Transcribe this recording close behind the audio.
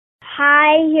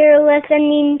Hi, you're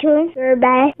listening to Your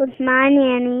Best with my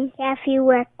nanny, Kathy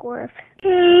Weckworth.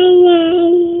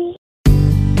 Hi,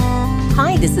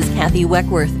 Hi, this is Kathy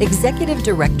Weckworth, Executive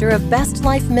Director of Best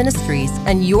Life Ministries,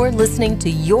 and you're listening to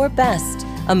Your Best,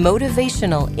 a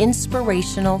motivational,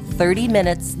 inspirational 30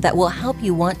 minutes that will help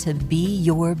you want to be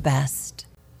your best.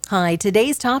 Hi,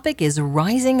 today's topic is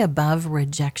rising above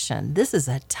rejection. This is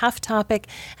a tough topic,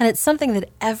 and it's something that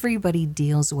everybody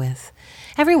deals with.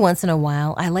 Every once in a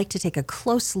while, I like to take a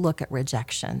close look at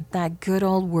rejection, that good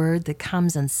old word that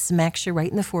comes and smacks you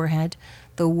right in the forehead,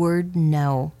 the word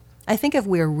no. I think if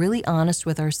we're really honest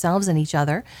with ourselves and each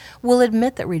other, we'll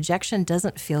admit that rejection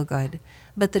doesn't feel good.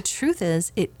 But the truth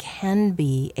is, it can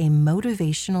be a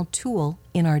motivational tool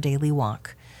in our daily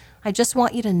walk. I just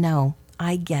want you to know,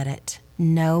 I get it.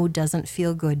 No doesn't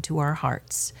feel good to our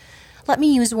hearts. Let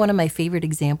me use one of my favorite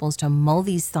examples to mull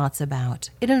these thoughts about.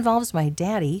 It involves my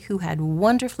daddy, who had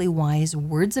wonderfully wise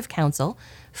words of counsel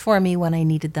for me when I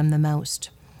needed them the most.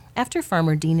 After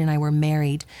Farmer Dean and I were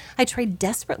married, I tried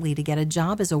desperately to get a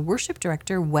job as a worship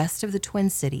director west of the Twin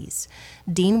Cities.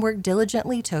 Dean worked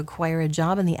diligently to acquire a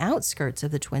job in the outskirts of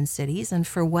the Twin Cities, and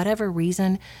for whatever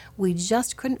reason, we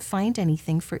just couldn't find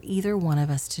anything for either one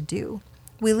of us to do.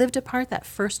 We lived apart that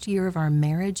first year of our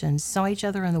marriage and saw each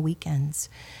other on the weekends.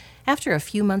 After a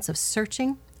few months of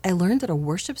searching, I learned that a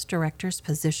worship director's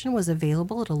position was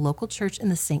available at a local church in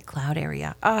the St. Cloud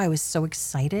area. Oh, I was so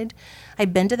excited.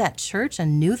 I'd been to that church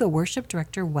and knew the worship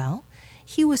director well.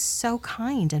 He was so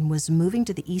kind and was moving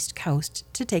to the East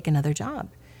Coast to take another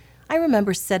job. I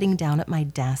remember sitting down at my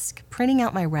desk, printing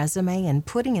out my resume and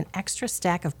putting an extra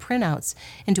stack of printouts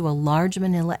into a large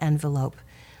manila envelope.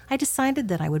 I decided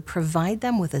that I would provide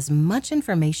them with as much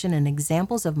information and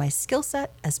examples of my skill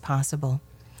set as possible.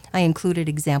 I included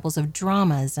examples of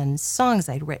dramas and songs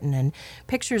I'd written and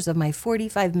pictures of my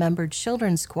 45-member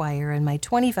children's choir and my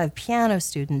 25 piano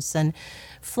students and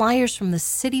flyers from the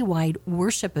citywide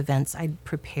worship events I'd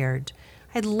prepared.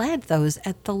 I'd led those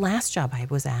at the last job I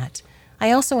was at.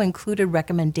 I also included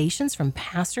recommendations from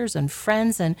pastors and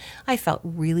friends, and I felt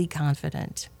really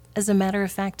confident. As a matter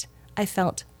of fact, I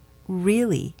felt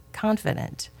really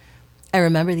confident. I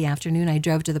remember the afternoon I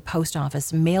drove to the post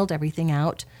office, mailed everything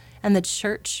out, and the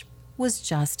church was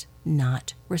just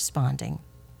not responding.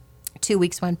 2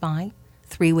 weeks went by,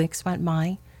 3 weeks went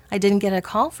by. I didn't get a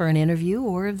call for an interview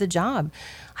or the job.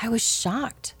 I was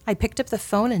shocked. I picked up the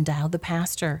phone and dialed the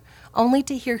pastor, only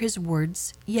to hear his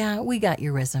words, "Yeah, we got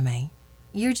your resume.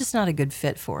 You're just not a good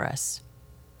fit for us."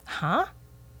 Huh?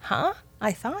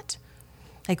 I thought.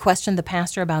 I questioned the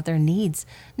pastor about their needs.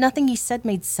 Nothing he said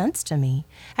made sense to me.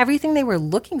 Everything they were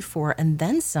looking for and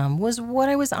then some was what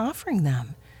I was offering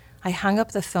them. I hung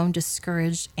up the phone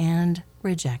discouraged and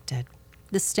rejected.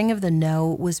 The sting of the no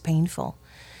was painful.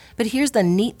 But here's the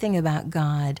neat thing about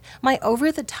God. My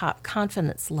over-the-top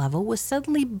confidence level was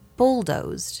suddenly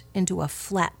bulldozed into a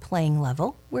flat playing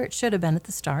level where it should have been at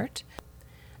the start.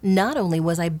 Not only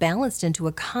was I balanced into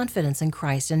a confidence in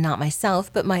Christ and not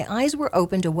myself, but my eyes were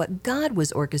open to what God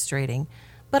was orchestrating.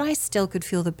 But I still could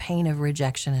feel the pain of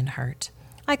rejection and hurt.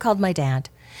 I called my dad.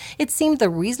 It seemed the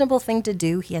reasonable thing to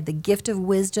do. He had the gift of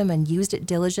wisdom and used it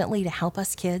diligently to help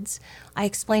us kids. I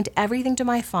explained everything to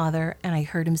my father, and I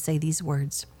heard him say these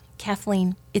words: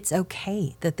 "Kathleen, it's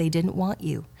okay that they didn't want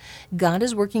you. God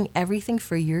is working everything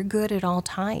for your good at all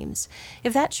times.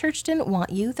 If that church didn't want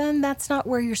you, then that's not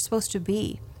where you're supposed to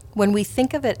be." When we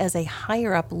think of it as a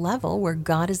higher up level where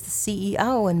God is the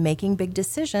CEO and making big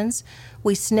decisions,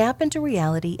 we snap into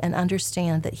reality and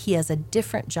understand that He has a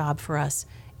different job for us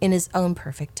in His own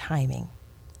perfect timing.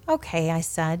 "Okay," I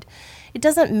said. "It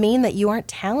doesn't mean that you aren't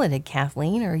talented,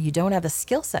 Kathleen, or you don't have a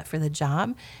skill set for the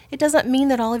job. It doesn't mean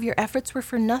that all of your efforts were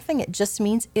for nothing. It just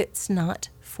means it's not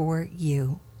for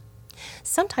you."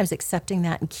 Sometimes accepting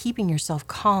that and keeping yourself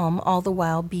calm all the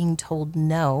while being told,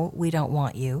 "No, we don't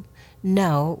want you.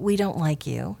 No, we don't like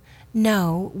you.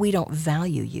 No, we don't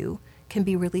value you," can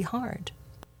be really hard.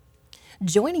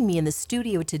 Joining me in the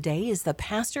studio today is the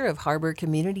pastor of Harbor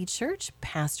Community Church,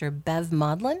 Pastor Bev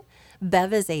Maudlin.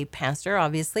 Bev is a pastor,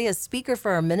 obviously, a speaker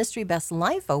for our ministry Best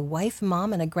Life, a wife,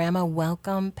 mom, and a grandma.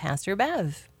 Welcome, Pastor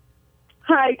Bev.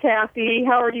 Hi, Kathy.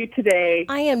 How are you today?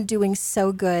 I am doing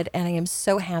so good, and I am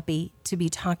so happy to be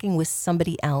talking with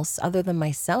somebody else other than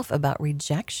myself about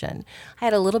rejection. I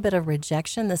had a little bit of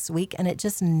rejection this week, and it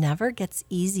just never gets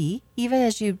easy, even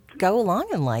as you go along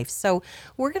in life. So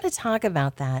we're going to talk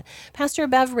about that. Pastor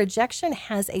Bev, rejection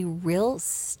has a real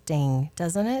sting,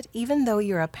 doesn't it? Even though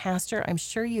you're a pastor, I'm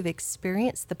sure you've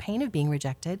experienced the pain of being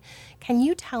rejected. Can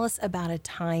you tell us about a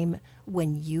time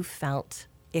when you felt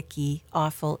icky,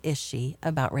 awful, ishy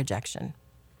about rejection?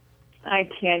 I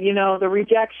can. The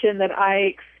rejection that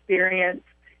I experience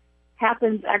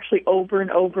happens actually over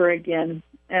and over again.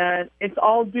 And it's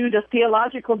all due to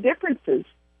theological differences.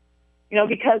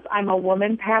 Because I'm a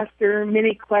woman pastor,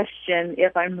 many question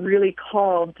if I'm really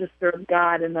called to serve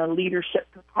God in a leadership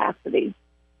capacity.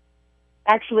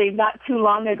 Actually, not too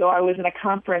long ago, I was in a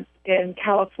conference in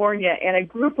California, and a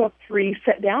group of 3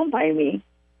 sat down by me.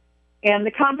 And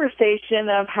the conversation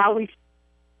of how we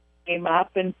came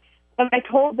up, and when I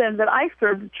told them that I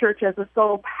served the church as a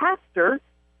solo pastor,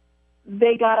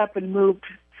 they got up and moved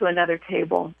to another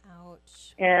table.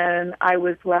 Ouch. And I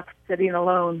was left sitting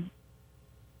alone.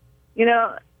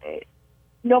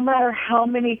 No matter how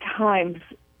many times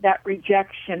that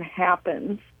rejection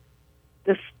happens,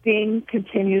 the sting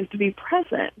continues to be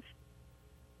present.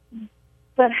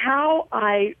 But how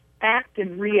I act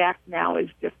and react now is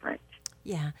different.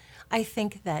 Yeah, I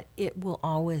think that it will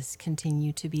always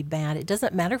continue to be bad. It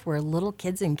doesn't matter if we're little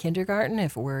kids in kindergarten,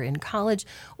 if we're in college,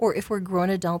 or if we're grown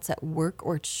adults at work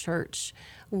or church.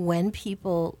 When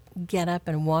people get up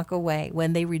and walk away,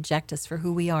 when they reject us for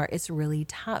who we are, it's really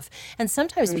tough. And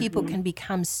sometimes people can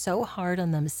become so hard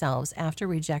on themselves after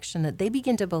rejection that they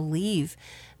begin to believe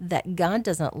that God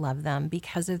doesn't love them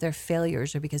because of their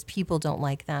failures or because people don't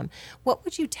like them. What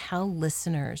would you tell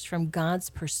listeners from God's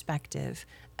perspective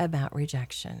about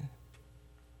rejection?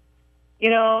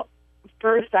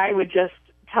 First I would just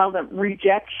tell them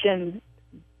rejection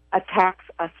attacks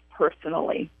us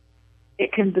personally.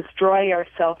 It can destroy our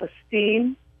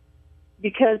self-esteem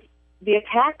because the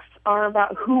attacks are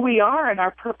about who we are and our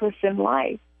purpose in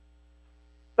life.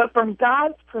 But from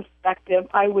God's perspective,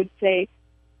 I would say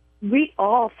we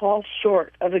all fall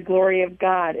short of the glory of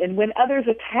God. And when others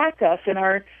attack us and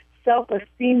our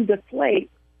self-esteem deflates,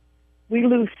 we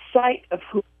lose sight of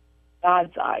who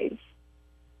God's eyes.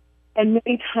 And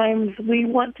many times we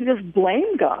want to just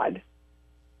blame God.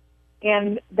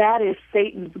 And that is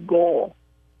Satan's goal.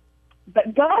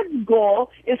 But God's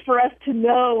goal is for us to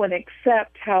know and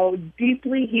accept how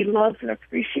deeply he loves and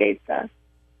appreciates us.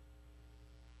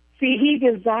 See, he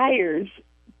desires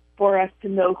for us to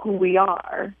know who we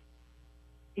are,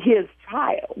 his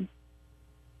child.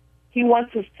 He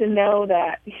wants us to know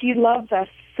that he loves us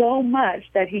so much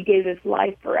that he gave his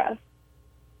life for us.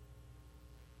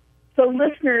 So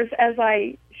listeners, as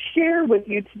I share with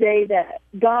you today that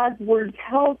God's word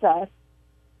tells us,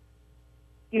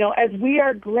 as we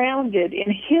are grounded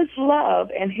in his love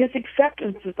and his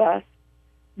acceptance of us,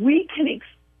 we can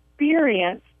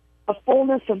experience a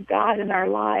fullness of God in our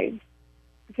lives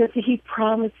because he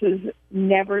promises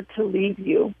never to leave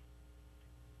you.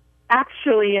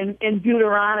 Actually, in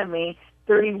Deuteronomy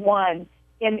 31,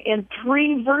 in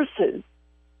 3 verses,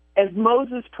 as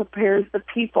Moses prepares the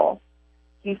people,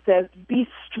 he says, be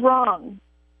strong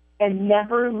and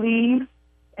never leave.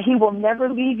 He will never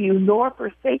leave you nor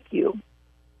forsake you.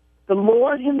 The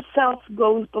Lord himself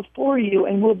goes before you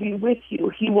and will be with you.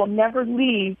 He will never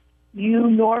leave you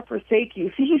nor forsake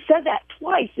you. See, he said that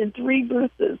twice in 3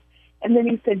 verses. And then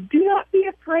he said, do not be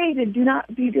afraid and do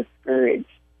not be discouraged.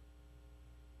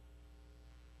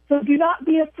 So do not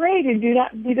be afraid and do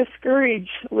not be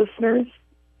discouraged, listeners.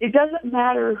 It doesn't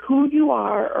matter who you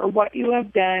are or what you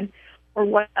have done or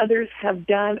what others have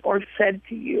done or said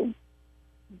to you.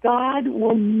 God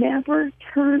will never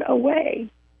turn away.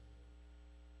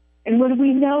 And when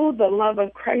we know the love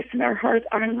of Christ in our hearts,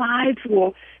 our lives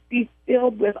will be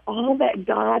filled with all that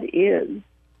God is.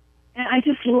 And I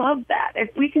just love that.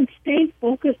 If we can stay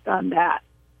focused on that,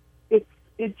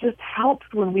 it just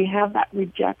helps when we have that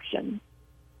rejection.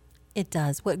 It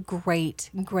does. What great,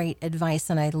 great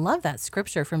advice. And I love that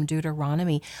scripture from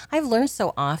Deuteronomy. I've learned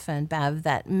so often, Bev,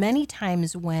 that many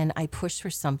times when I push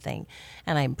for something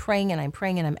and I'm praying and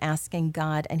I'm asking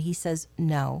God and he says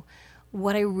no,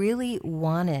 what I really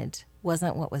wanted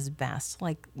wasn't what was best.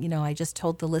 Like, I just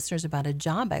told the listeners about a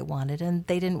job I wanted and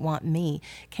they didn't want me.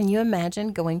 Can you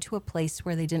imagine going to a place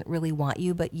where they didn't really want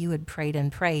you, but you had prayed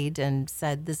and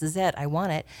said, this is it, I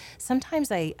want it?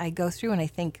 Sometimes I go through and I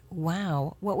think,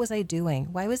 wow, what was I doing?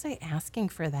 Why was I asking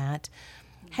for that?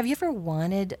 Have you ever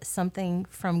wanted something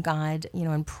from God,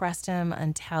 and pressed him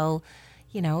until,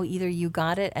 either you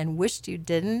got it and wished you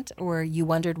didn't, or you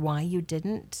wondered why you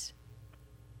didn't?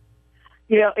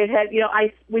 It had,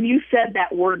 when you said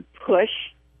that word push,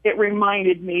 it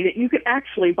reminded me that you could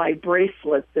actually buy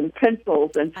bracelets and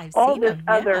pencils and all this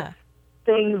other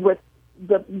things with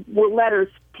the letters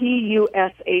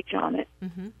P-U-S-H on it.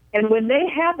 Mm-hmm. And when they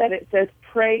have that, it says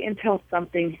pray until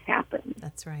something happens.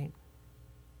 That's right.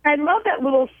 I love that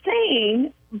little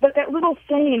saying, but that little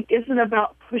saying isn't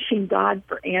about pushing God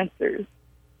for answers.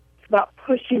 It's about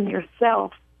pushing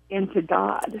yourself into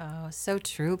God. Oh, so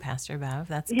true, Pastor Bev.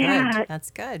 That's Yeah. good.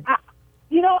 That's good.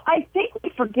 I think we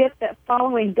forget that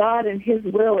following God and His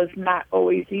will is not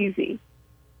always easy.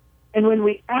 And when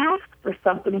we ask for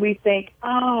something, we think,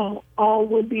 oh, all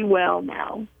will be well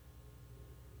now.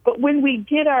 But when we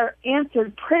get our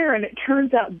answered prayer and it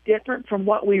turns out different from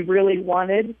what we really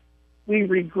wanted, we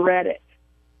regret it.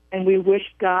 And we wish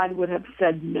God would have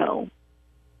said no.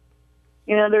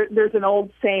 There's an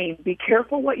old saying, be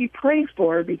careful what you pray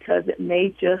for because it may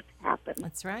just happen.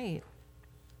 That's right.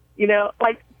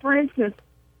 Like, for instance,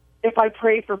 if I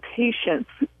pray for patience,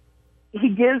 He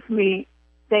gives me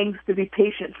things to be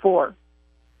patient for.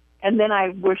 And then I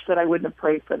wish that I wouldn't have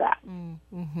prayed for that.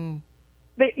 Mm-hmm.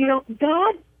 But,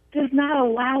 God does not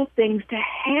allow things to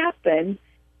happen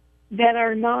that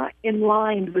are not in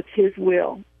line with His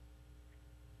will.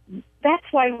 That's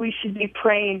why we should be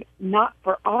praying not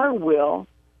for our will,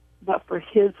 but for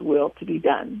His will to be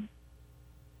done.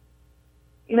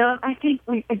 I think,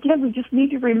 we just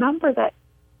need to remember that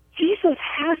Jesus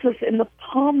has us in the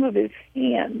palm of His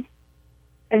hand.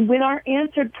 And when our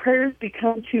answered prayers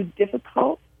become too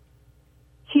difficult,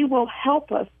 He will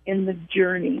help us in the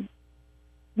journey.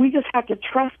 We just have to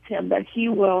trust Him that He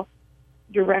will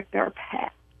direct our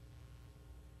path.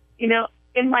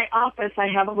 In my office, I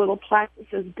have a little plaque that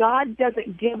says, God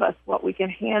doesn't give us what we can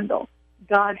handle.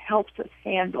 God helps us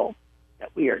handle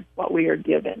what we are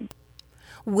given.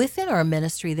 Within our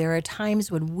ministry, there are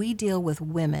times when we deal with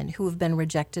women who have been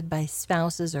rejected by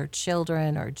spouses or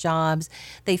children or jobs.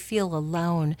 They feel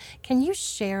alone. Can you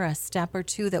share a step or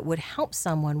two that would help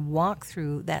someone walk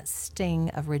through that sting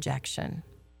of rejection?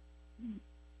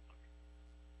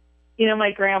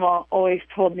 My grandma always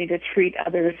told me to treat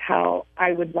others how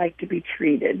I would like to be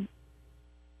treated.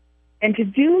 And to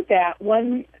do that,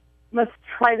 one must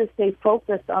try to stay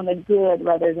focused on the good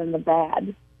rather than the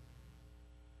bad.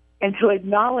 And to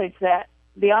acknowledge that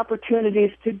the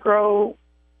opportunities to grow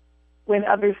when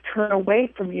others turn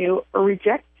away from you or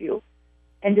reject you,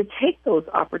 and to take those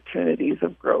opportunities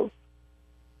of growth.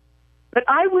 But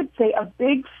I would say a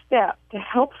big step to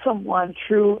help someone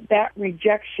through that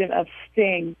rejection of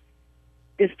sting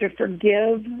is to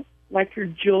forgive like your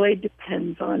joy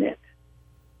depends on it,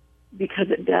 because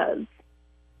it does.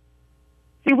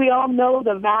 See, we all know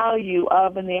the value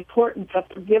of and the importance of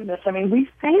forgiveness. We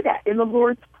say that in the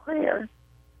Lord's Prayer.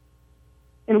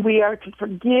 And we are to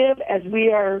forgive as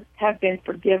we have been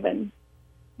forgiven.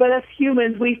 But as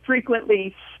humans, we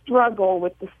frequently struggle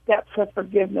with the steps of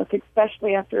forgiveness,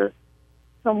 especially after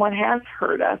someone has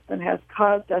hurt us and has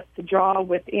caused us to draw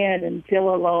within and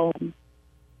feel alone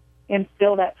and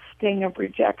feel that sting of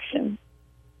rejection.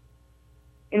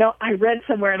 I read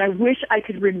somewhere, and I wish I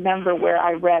could remember where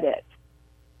I read it,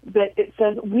 but it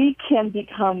says we can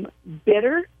become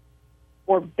bitter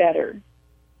or better.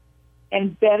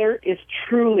 And better is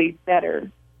truly better.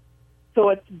 So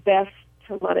it's best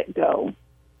to let it go.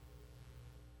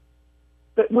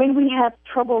 But when we have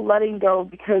trouble letting go,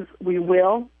 because we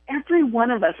will, every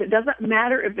one of us, it doesn't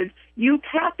matter if it's you,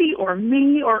 Kathy, or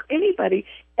me, or anybody,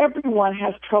 everyone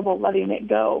has trouble letting it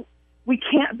go. We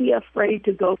can't be afraid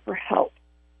to go for help.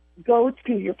 Go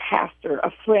to your pastor,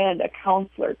 a friend, a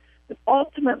counselor, but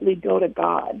ultimately go to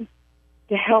God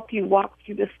to help you walk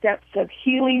through the steps of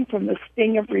healing from the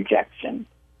sting of rejection.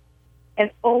 And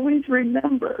always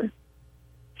remember,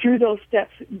 through those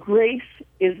steps, grace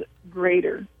is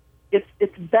greater.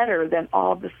 It's better than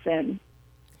all the sin.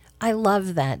 I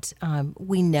love that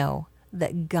we know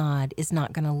that God is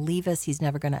not going to leave us. He's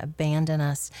never going to abandon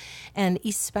us. And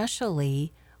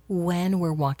especially when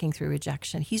we're walking through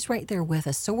rejection, He's right there with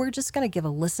us. So we're just going to give a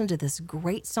listen to this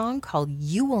great song called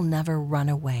You Will Never Run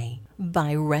Away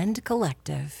by Rend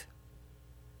Collective.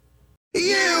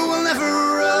 You will never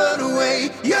run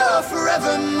away, you're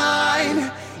forever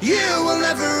mine. You will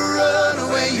never run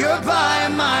away, you're by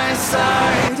my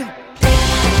side.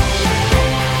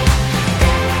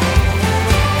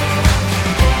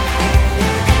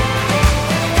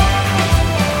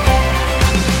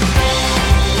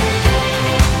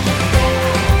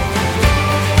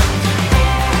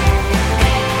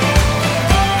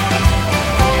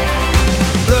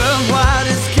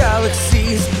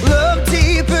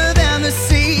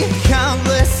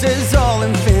 Is all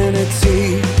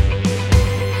infinity.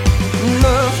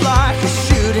 Love like a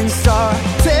shooting star.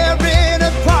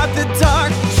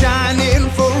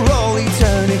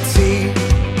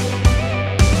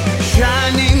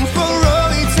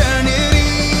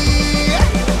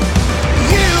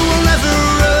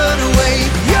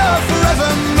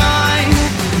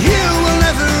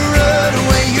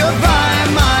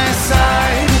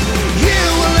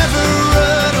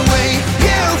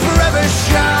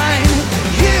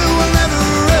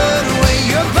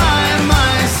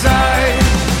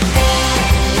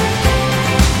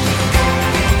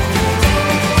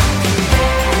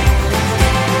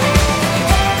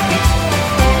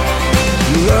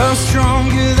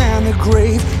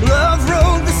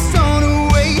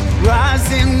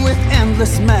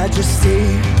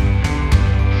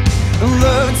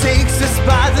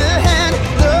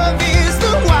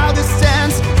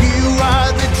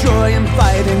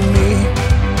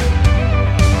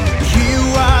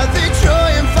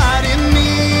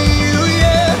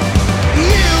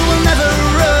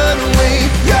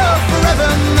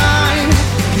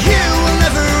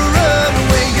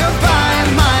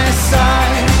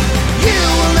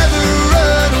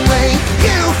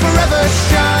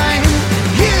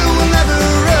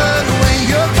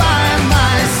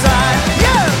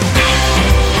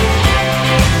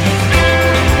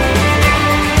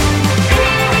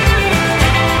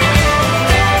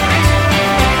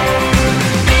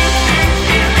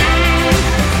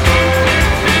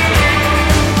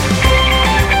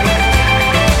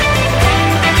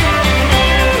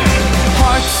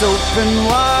 Hearts open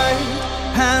wide,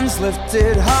 hands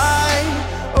lifted high,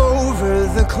 over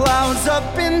the clouds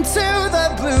up into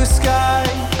the blue sky.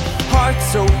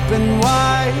 Hearts open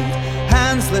wide,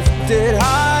 hands lifted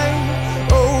high,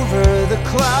 over the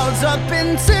clouds up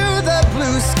into the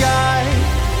blue sky.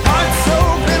 Hearts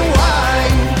open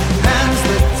wide, hands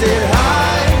lifted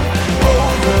high,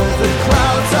 over the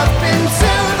clouds up into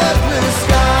the blue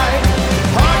sky.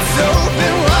 Hearts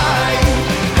open wide,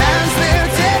 hands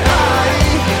lifted high,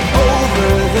 over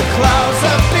the clouds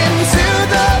up into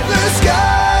the blue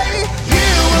sky. You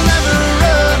will never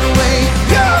run away,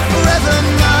 you're forever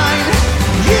mine.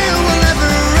 You will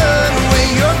never run away,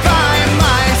 you're by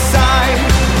my side.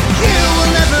 You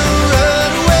will never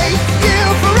run away, you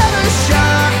forever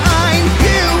shine.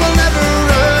 You will never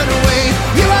run away,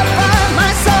 you are by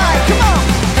my side. Come on!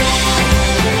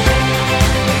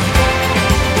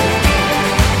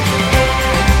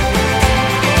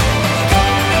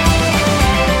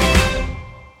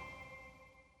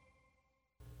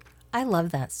 I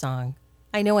love that song.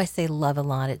 I know I say love a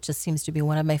lot. It just seems to be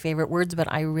one of my favorite words,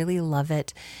 but I really love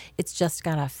it. It's just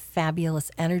got a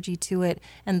fabulous energy to it.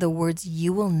 And the words,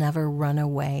 you will never run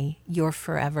away, you're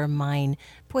forever mine.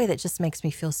 Boy, that just makes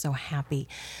me feel so happy.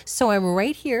 So I'm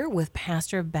right here with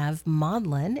Pastor Bev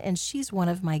Maudlin, and she's one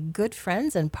of my good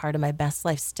friends and part of my Best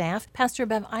Life staff. Pastor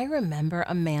Bev, I remember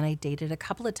a man I dated a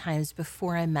couple of times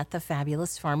before I met the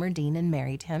fabulous Farmer Dean and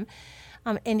married him.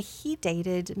 And he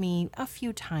dated me a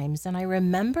few times, and I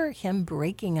remember him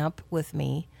breaking up with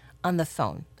me on the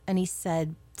phone. And he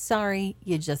said, sorry,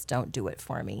 you just don't do it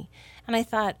for me. And I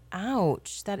thought,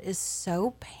 ouch, that is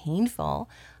so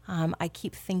painful. I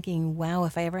keep thinking, wow,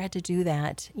 if I ever had to do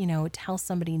that, tell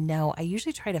somebody no, I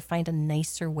usually try to find a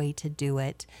nicer way to do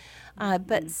it.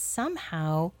 But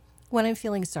somehow, when I'm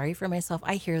feeling sorry for myself,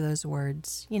 I hear those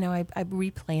words. I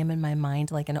replay them in my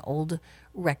mind like an old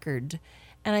record.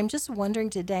 And I'm just wondering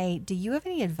today, do you have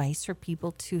any advice for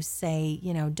people to say,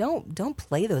 don't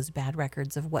play those bad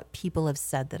records of what people have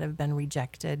said that have been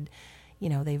rejected?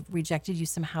 They've rejected you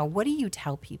somehow. What do you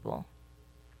tell people?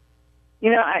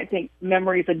 I think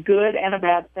memory is a good and a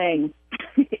bad thing.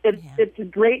 It's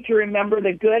great to remember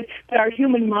the good, but our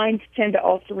human minds tend to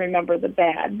also remember the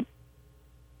bad.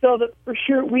 So that for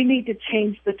sure, we need to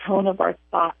change the tone of our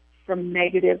thoughts from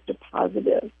negative to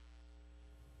positive.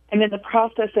 And in the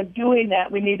process of doing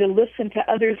that, we need to listen to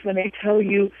others when they tell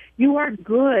you, you are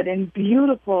good and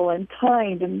beautiful and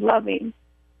kind and loving.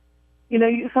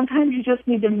 Sometimes you just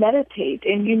need to meditate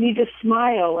and you need to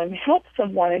smile and help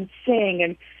someone and sing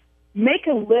and make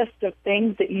a list of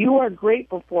things that you are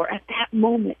grateful for at that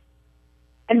moment.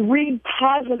 And read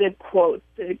positive quotes,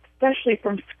 especially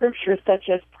from scripture such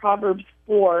as Proverbs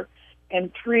 4:3.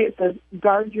 It says,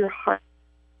 guard your heart.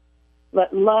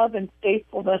 Let love and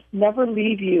faithfulness never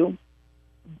leave you.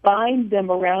 Bind them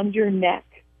around your neck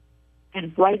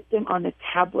and write them on the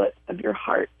tablet of your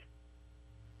heart.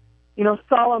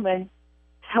 Solomon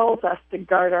tells us to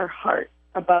guard our heart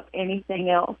above anything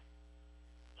else.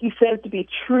 He says to be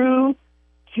true,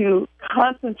 to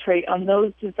concentrate on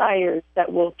those desires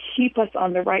that will keep us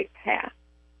on the right path.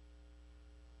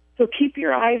 So keep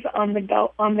your eyes on the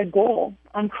goal,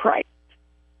 on Christ.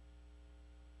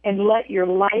 And let your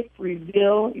life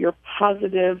reveal your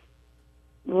positive,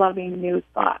 loving new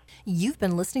thoughts. You've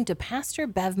been listening to Pastor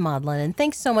Bev Maudlin, and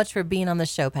thanks so much for being on the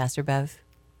show, Pastor Bev.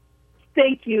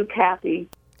 Thank you, Kathy.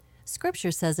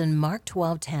 Scripture says in Mark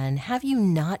 12:10, have you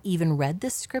not even read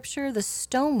this scripture? The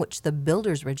stone which the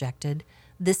builders rejected,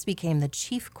 this became the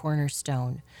chief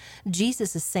cornerstone.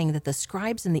 Jesus is saying that the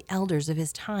scribes and the elders of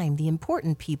his time, the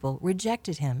important people,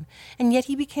 rejected him, and yet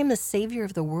he became the Savior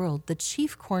of the world, the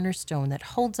chief cornerstone that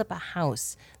holds up a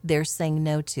house they're saying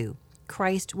no to.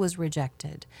 Christ was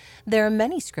rejected. There are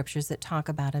many scriptures that talk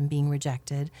about him being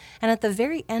rejected, and at the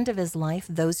very end of his life,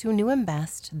 those who knew him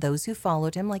best, those who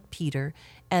followed him like Peter,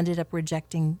 ended up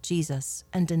rejecting Jesus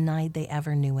and denied they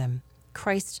ever knew him.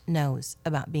 Christ knows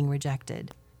about being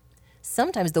rejected.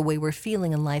 Sometimes the way we're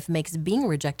feeling in life makes being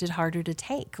rejected harder to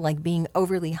take, like being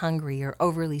overly hungry or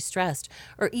overly stressed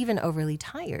or even overly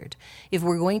tired. If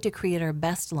we're going to create our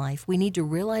best life, we need to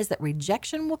realize that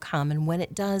rejection will come, and when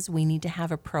it does, we need to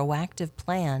have a proactive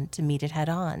plan to meet it head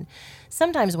on.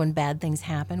 Sometimes when bad things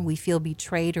happen, we feel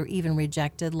betrayed or even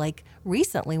rejected, like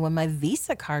recently when my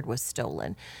Visa card was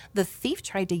stolen. The thief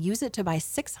tried to use it to buy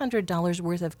 $600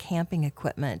 worth of camping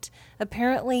equipment.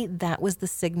 Apparently, that was the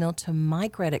signal to my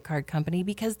credit card company company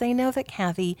because they know that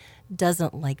Kathy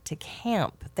doesn't like to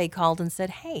camp. They called and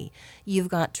said, hey, you've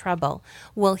got trouble.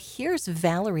 Well, here's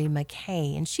Valerie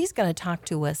McKay, and she's going to talk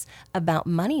to us about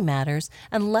money matters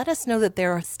and let us know that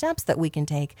there are steps that we can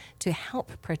take to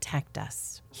help protect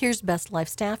us. Here's Best Life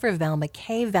staffer Val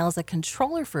McKay. Val's a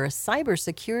controller for a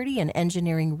cybersecurity and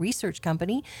engineering research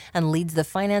company and leads the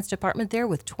finance department there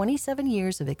with 27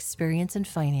 years of experience in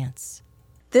finance.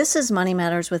 This is Money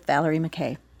Matters with Valerie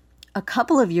McKay. A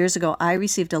couple of years ago, I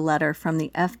received a letter from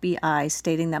the FBI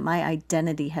stating that my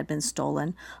identity had been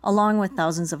stolen, along with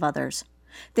thousands of others.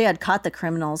 They had caught the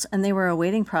criminals and they were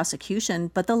awaiting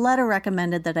prosecution, but the letter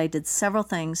recommended that I did several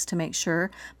things to make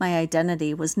sure my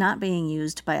identity was not being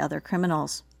used by other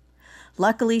criminals.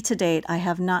 Luckily, to date, I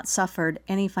have not suffered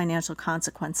any financial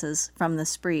consequences from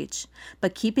this breach,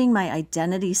 but keeping my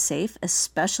identity safe,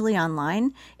 especially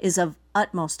online, is of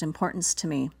utmost importance to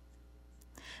me.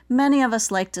 Many of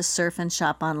us like to surf and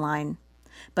shop online,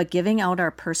 but giving out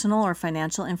our personal or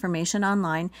financial information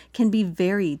online can be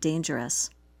very dangerous.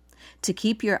 To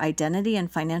keep your identity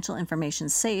and financial information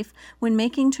safe when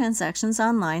making transactions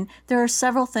online, there are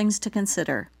several things to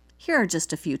consider. Here are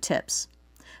just a few tips.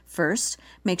 First,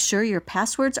 make sure your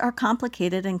passwords are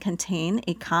complicated and contain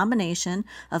a combination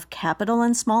of capital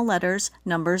and small letters,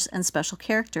 numbers, and special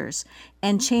characters,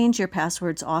 and change your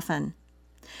passwords often.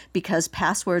 Because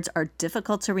passwords are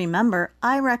difficult to remember,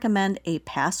 I recommend a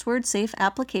password-safe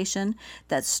application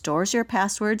that stores your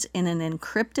passwords in an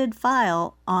encrypted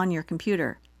file on your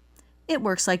computer. It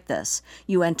works like this.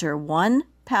 You enter one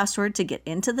password to get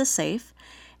into the safe,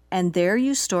 and there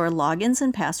you store logins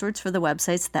and passwords for the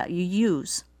websites that you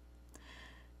use.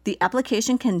 The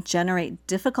application can generate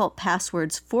difficult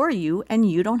passwords for you, and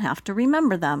you don't have to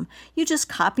remember them. You just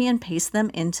copy and paste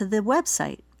them into the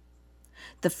website.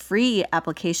 The free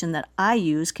application that I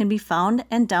use can be found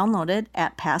and downloaded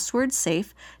at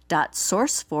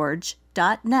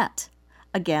passwordsafe.sourceforge.net.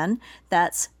 Again,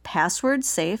 that's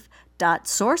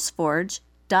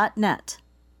passwordsafe.sourceforge.net.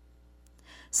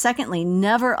 Secondly,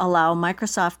 never allow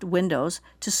Microsoft Windows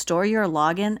to store your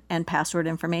login and password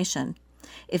information.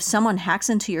 If someone hacks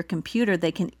into your computer,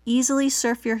 they can easily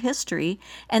surf your history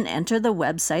and enter the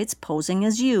websites posing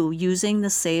as you using the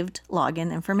saved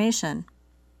login information.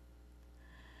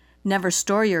 Never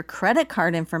store your credit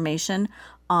card information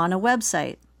on a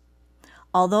website.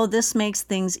 Although this makes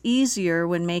things easier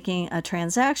when making a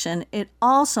transaction, it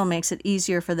also makes it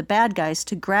easier for the bad guys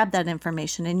to grab that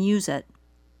information and use it.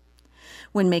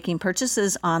 When making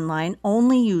purchases online,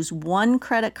 only use one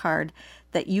credit card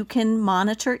that you can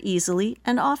monitor easily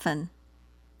and often.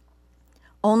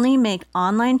 Only make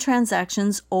online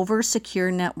transactions over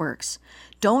secure networks.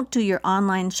 Don't do your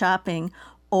online shopping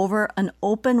over an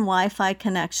open Wi-Fi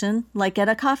connection like at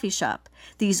a coffee shop.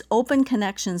 These open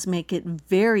connections make it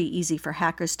very easy for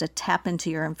hackers to tap into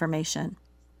your information.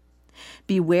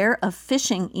 Beware of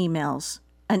phishing emails.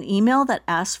 An email that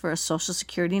asks for a social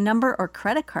security number or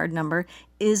credit card number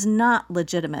is not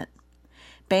legitimate.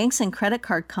 Banks and credit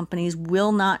card companies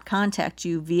will not contact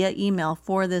you via email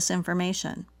for this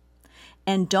information.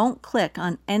 And don't click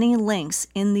on any links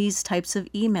in these types of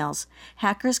emails.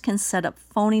 Hackers can set up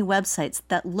phony websites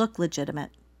that look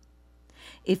legitimate.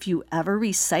 If you ever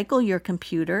recycle your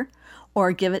computer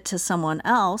or give it to someone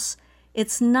else,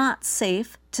 it's not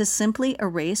safe to simply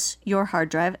erase your hard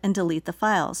drive and delete the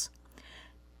files.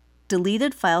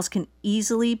 Deleted files can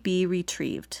easily be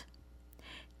retrieved.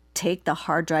 Take the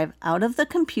hard drive out of the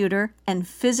computer and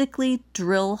physically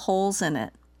drill holes in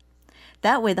it.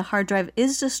 That way the hard drive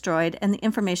is destroyed and the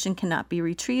information cannot be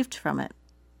retrieved from it.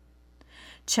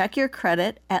 Check your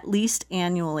credit at least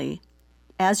annually,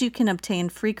 as you can obtain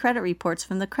free credit reports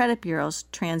from the credit bureaus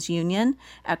TransUnion,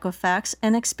 Equifax,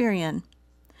 and Experian.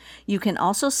 You can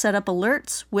also set up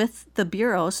alerts with the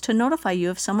bureaus to notify you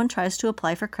if someone tries to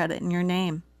apply for credit in your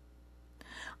name.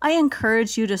 I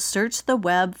encourage you to search the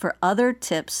web for other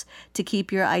tips to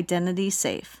keep your identity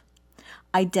safe.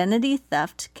 Identity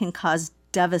theft can cause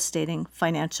devastating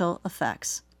financial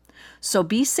effects. So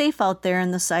be safe out there in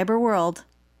the cyber world.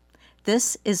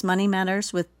 This is Money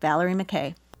Matters with Valerie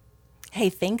McKay. Hey,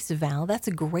 thanks, Val. That's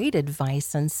great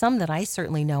advice and some that I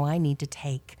certainly know I need to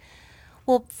take.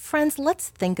 Well, friends, let's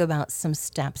think about some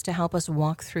steps to help us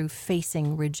walk through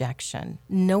facing rejection.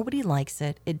 Nobody likes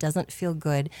it. It doesn't feel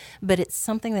good, but it's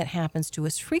something that happens to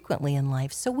us frequently in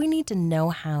life. So we need to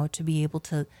know how to be able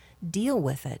to deal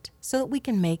with it so that we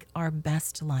can make our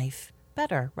best life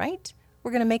better, right?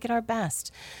 We're going to make it our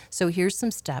best. So here's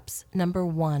some steps. Number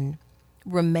 1,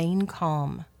 remain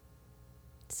calm.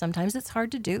 Sometimes it's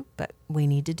hard to do, but we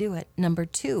need to do it. Number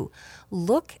 2,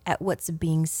 look at what's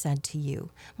being said to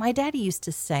you. My daddy used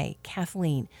to say,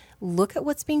 Kathleen, look at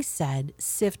what's being said,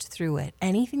 sift through it.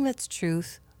 Anything that's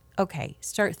truth, okay,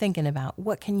 start thinking about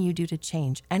what can you do to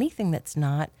change. Anything that's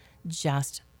not,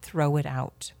 just throw it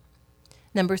out.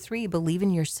 Number 3, believe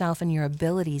in yourself and your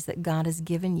abilities that God has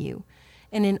given you.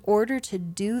 And in order to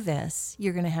do this,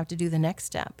 you're going to have to do the next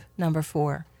step. Number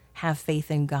 4, have faith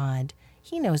in God.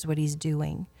 He knows what he's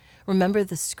doing. Remember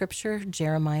the scripture,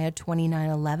 Jeremiah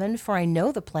 29:11, for I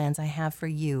know the plans I have for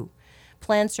you,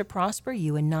 plans to prosper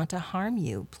you and not to harm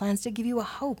you, plans to give you a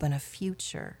hope and a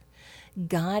future.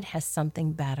 God has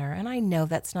something better, and I know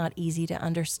that's not easy to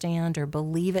understand or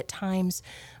believe at times,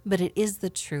 but it is the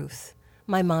truth.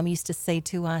 My mom used to say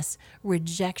to us,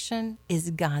 rejection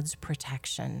is God's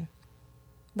protection.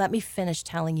 Let me finish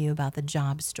telling you about the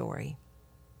job story.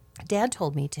 Dad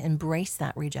told me to embrace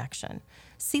that rejection,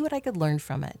 see what I could learn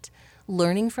from it.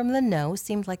 Learning from the no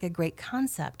seemed like a great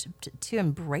concept. To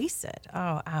embrace it,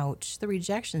 oh, ouch, the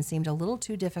rejection seemed a little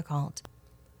too difficult.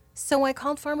 So I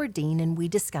called Farmer Dean and we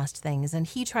discussed things, and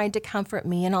he tried to comfort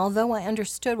me, and although I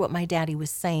understood what my daddy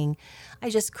was saying, I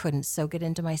just couldn't soak it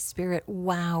into my spirit.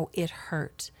 Wow, it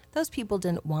hurt. Those people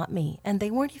didn't want me, and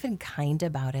they weren't even kind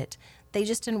about it. They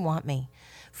just didn't want me.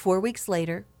 4 weeks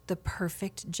later, the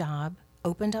perfect job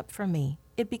opened up for me.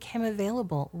 It became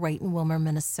available right in Wilmer,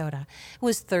 Minnesota. It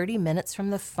was 30 minutes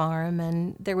from the farm,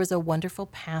 and there was a wonderful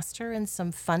pastor and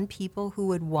some fun people who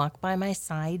would walk by my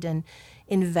side and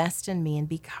invest in me and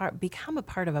become a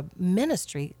part of a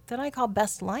ministry that I call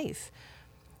Best Life.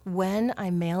 When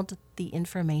I mailed the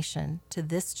information to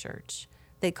this church,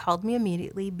 they called me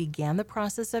immediately, began the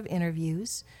process of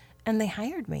interviews, and they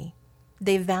hired me.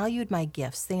 They valued my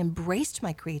gifts, they embraced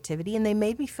my creativity, and they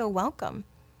made me feel welcome.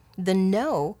 The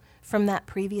no from that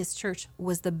previous church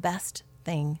was the best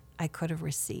thing I could have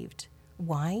received.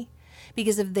 Why?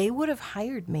 Because if they would have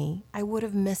hired me, I would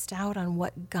have missed out on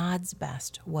what God's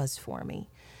best was for me.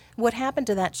 What happened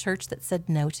to that church that said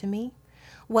no to me?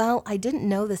 Well, I didn't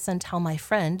know this until my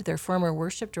friend, their former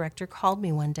worship director, called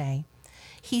me one day.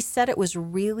 He said it was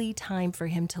really time for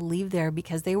him to leave there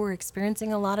because they were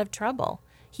experiencing a lot of trouble.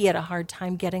 He had a hard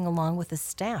time getting along with his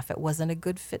staff. It wasn't a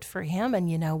good fit for him, and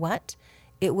you know what?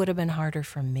 It would have been harder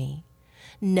for me.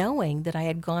 Knowing that I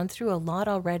had gone through a lot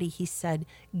already, he said,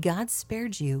 God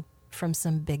spared you from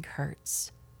some big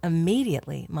hurts.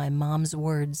 Immediately, my mom's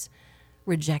words,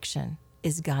 rejection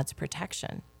is God's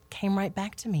protection, came right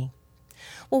back to me.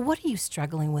 Well, what are you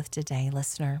struggling with today,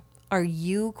 listener? Are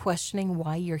you questioning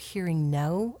why you're hearing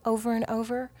no over and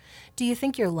over? Do you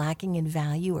think you're lacking in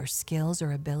value or skills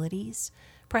or abilities?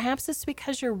 Perhaps it's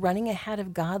because you're running ahead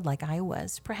of God like I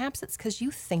was. Perhaps it's because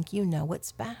you think you know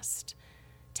what's best.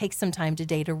 Take some time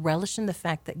today to relish in the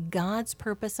fact that God's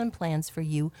purpose and plans for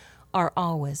you are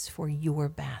always for your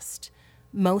best.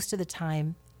 Most of the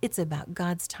time, it's about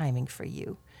God's timing for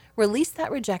you. Release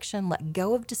that rejection, let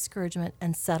go of discouragement,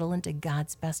 and settle into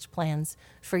God's best plans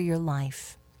for your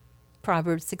life.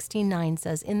 Proverbs 16:9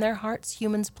 says, in their hearts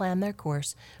humans plan their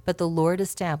course, but the Lord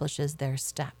establishes their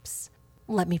steps.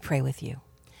 Let me pray with you.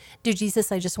 Dear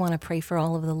Jesus, I just want to pray for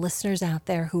all of the listeners out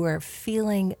there who are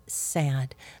feeling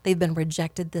sad. They've been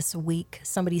rejected this week.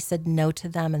 Somebody said no to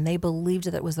them, and they believed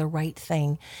that it was the right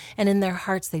thing. And in their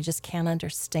hearts, they just can't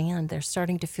understand. They're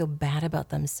starting to feel bad about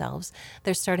themselves.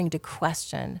 They're starting to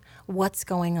question, what's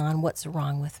going on? What's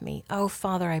wrong with me? Oh,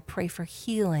 Father, I pray for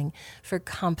healing, for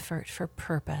comfort, for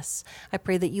purpose. I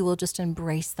pray that you will just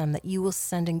embrace them, that you will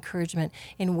send encouragement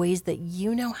in ways that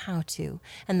you know how to,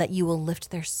 and that you will lift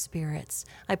their spirits.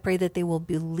 I pray that they will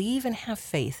believe and have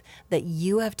faith that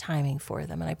you have timing for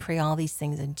them. And I pray all these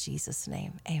things in Jesus'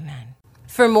 name. Amen.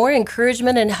 For more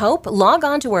encouragement and hope, log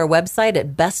on to our website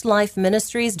at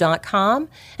bestlifeministries.com.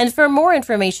 And for more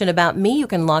information about me, you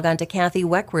can log on to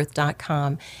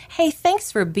KathyWeckworth.com. Hey,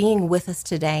 thanks for being with us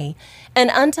today. And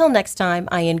until next time,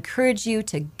 I encourage you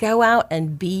to go out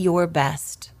and be your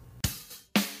best.